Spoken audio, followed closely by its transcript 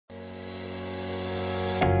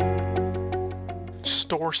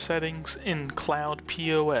Store settings in Cloud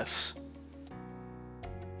POS.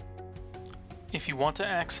 If you want to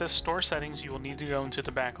access store settings, you will need to go into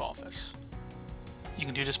the back office. You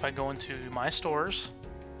can do this by going to My Stores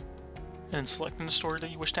and selecting the store that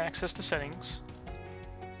you wish to access the settings.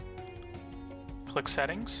 Click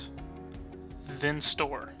Settings, then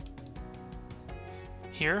Store.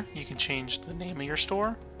 Here you can change the name of your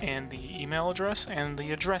store and the email address and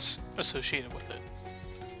the address associated with it.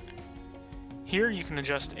 Here you can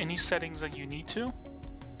adjust any settings that you need to.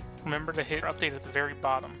 Remember to hit Update at the very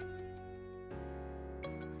bottom.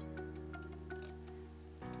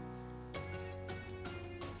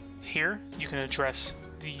 Here you can address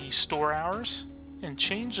the store hours and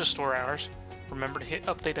change the store hours. Remember to hit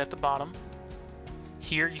Update at the bottom.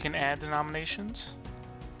 Here you can add denominations.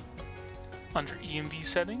 Under EMV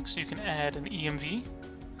settings, you can add an EMV.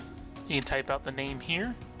 You can type out the name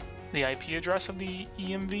here, the IP address of the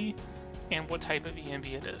EMV, and what type of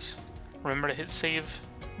EMV it is. Remember to hit Save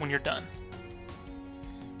when you're done.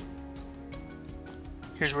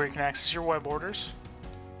 Here's where you can access your web orders.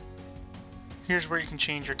 Here's where you can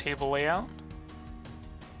change your table layout.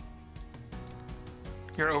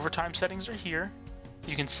 Your overtime settings are here.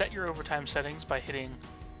 You can set your overtime settings by hitting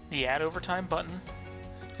the Add Overtime button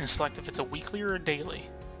and select if it's a weekly or a daily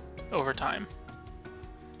overtime.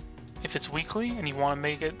 If it's weekly and you want to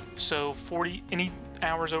make it so any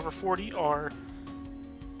hours over 40 are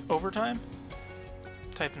overtime,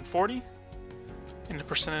 type in 40, and the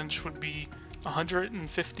percentage would be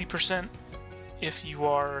 150% if you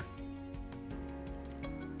are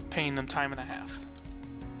paying them time and a half.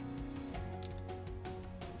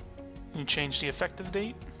 You change the effective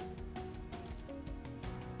date.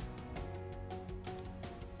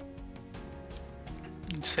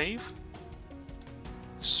 And save.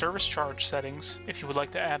 Service charge settings. If you would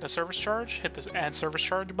like to add a service charge, hit the Add Service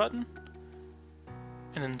Charge button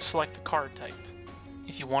and then select the card type.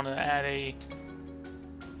 If you want to add a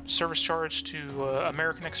service charge to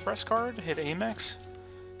American Express card, hit Amex.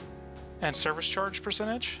 Add service charge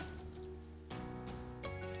percentage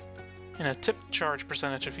and a tip charge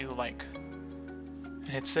percentage if you like. And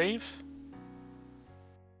hit save.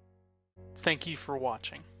 Thank you for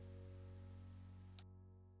watching.